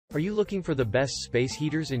Are you looking for the best space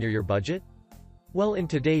heaters in your budget? Well, in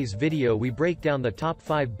today's video we break down the top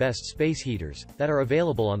 5 best space heaters that are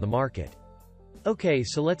available on the market. Okay,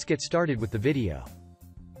 so let's get started with the video.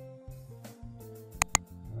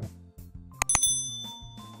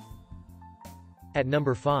 At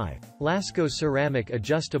number 5. Lasko Ceramic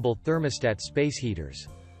Adjustable Thermostat Space Heaters.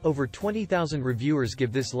 Over 20,000 reviewers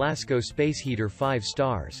give this Lasko space heater 5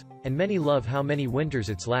 stars, and many love how many winters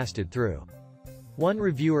it's lasted through. One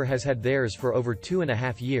reviewer has had theirs for over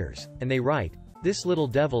 2.5 years, and they write, "This little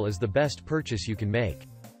devil is the best purchase you can make.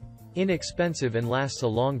 Inexpensive and lasts a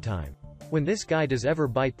long time. When this guy does ever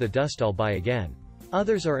bite the dust, I'll buy again."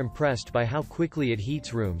 Others are impressed by how quickly it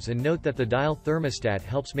heats rooms and note that the dial thermostat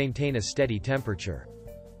helps maintain a steady temperature.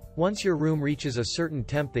 Once your room reaches a certain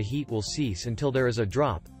temp, the heat will cease until there is a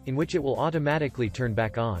drop, in which it will automatically turn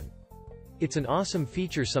back on. It's an awesome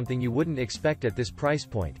feature, something you wouldn't expect at this price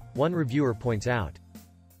point, one reviewer points out.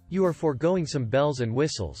 You are foregoing some bells and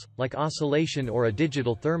whistles, like oscillation or a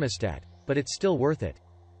digital thermostat, but it's still worth it.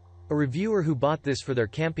 A reviewer who bought this for their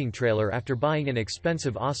camping trailer after buying an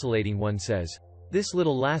expensive oscillating one says, "This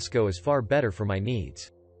little Lasko is far better for my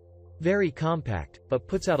needs. Very compact, but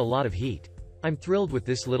puts out a lot of heat. I'm thrilled with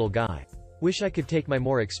this little guy. Wish I could take my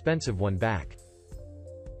more expensive one back."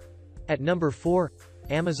 At number 4.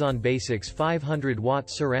 Amazon Basics 500-watt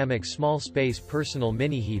Ceramic Small Space Personal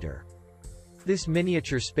Mini Heater. This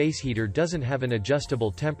miniature space heater doesn't have an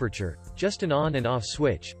adjustable temperature, just an on and off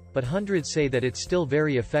switch, but hundreds say that it's still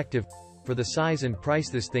very effective. For the size and price,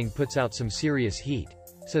 this thing puts out some serious heat,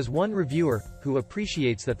 says one reviewer, who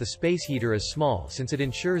appreciates that the space heater is small since it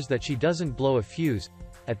ensures that she doesn't blow a fuse.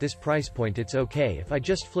 "At this price point it's okay if I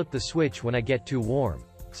just flip the switch when I get too warm,"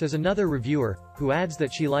 says another reviewer, who adds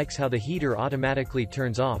that she likes how the heater automatically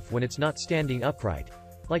turns off when it's not standing upright,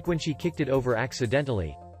 like when she kicked it over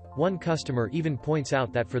accidentally. One customer even points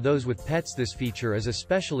out that for those with pets this feature is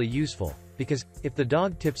especially useful, because, if the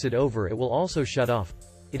dog tips it over it will also shut off.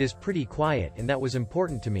 "It is pretty quiet and that was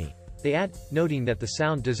important to me," they add, noting that the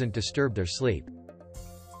sound doesn't disturb their sleep.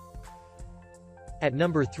 At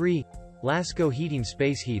number 3. Lasko Heating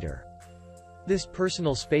Space Heater. This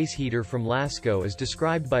personal space heater from Lasko is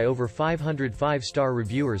described by over 500 5-star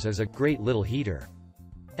reviewers as a great little heater.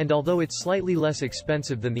 And although it's slightly less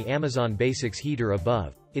expensive than the Amazon Basics heater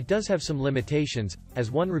above, it does have some limitations,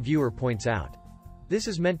 as one reviewer points out. "This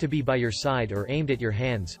is meant to be by your side or aimed at your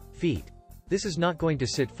hands, feet. This is not going to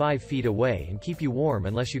sit 5 feet away and keep you warm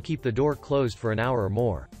unless you keep the door closed for an hour or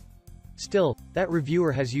more." Still, that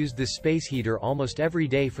reviewer has used this space heater almost every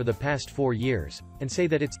day for the past 4 years, and say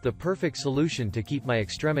that it's the perfect solution to keep my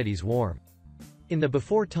extremities warm. In the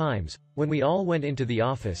before times, when we all went into the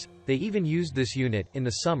office, they even used this unit in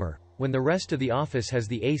the summer, when the rest of the office has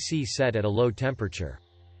the AC set at a low temperature.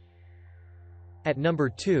 At number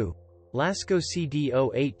 2. Lasko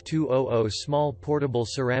CD08200 Small Portable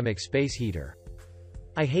Ceramic Space Heater.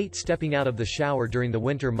 I hate stepping out of the shower during the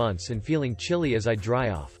winter months and feeling chilly as I dry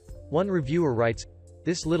off. One reviewer writes,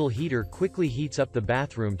 "This little heater quickly heats up the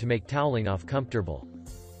bathroom to make toweling off comfortable."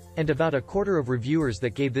 And about a quarter of reviewers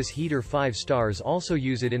that gave this heater 5 stars also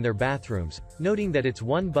use it in their bathrooms, noting that its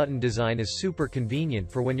one-button design is super convenient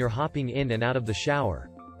for when you're hopping in and out of the shower.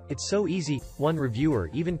 "It's so easy," one reviewer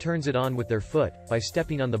even turns it on with their foot, by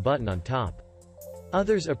stepping on the button on top.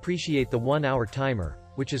 Others appreciate the 1-hour timer,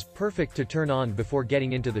 which is perfect to turn on before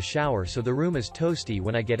getting into the shower so the room is toasty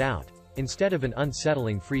when I get out, instead of an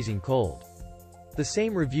unsettling freezing cold. The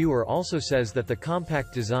same reviewer also says that the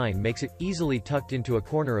compact design makes it easily tucked into a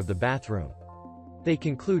corner of the bathroom. They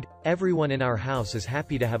conclude, "Everyone in our house is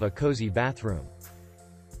happy to have a cozy bathroom."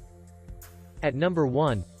 At number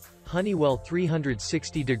 1. Honeywell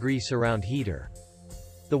 360-degree Surround Heater.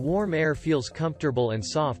 The warm air feels comfortable and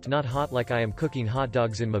soft, not hot like I am cooking hot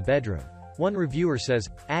dogs in my bedroom. One reviewer says,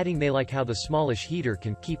 adding they like how the smallish heater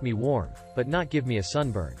can keep me warm, but not give me a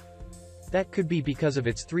sunburn. That could be because of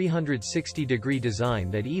its 360-degree design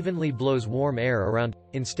that evenly blows warm air around,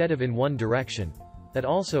 instead of in one direction. That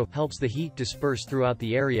also helps the heat disperse throughout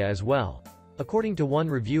the area as well, according to one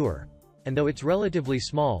reviewer. And though it's relatively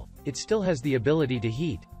small, it still has the ability to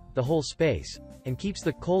heat the whole space, and keeps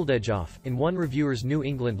the cold edge off. In one reviewer's New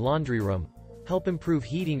England laundry room, help improve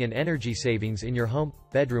heating and energy savings in your home,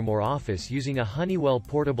 bedroom or office using a Honeywell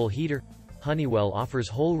portable heater. Honeywell offers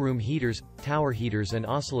whole room heaters, tower heaters and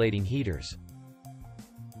oscillating heaters.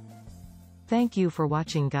 Thank you for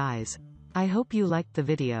watching, guys. I hope you liked the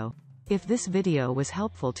video. If this video was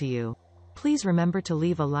helpful to you, please remember to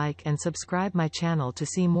leave a like and subscribe my channel to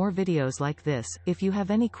see more videos like this. If you have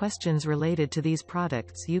any questions related to these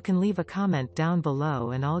products, you can leave a comment down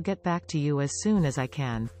below and I'll get back to you as soon as I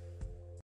can.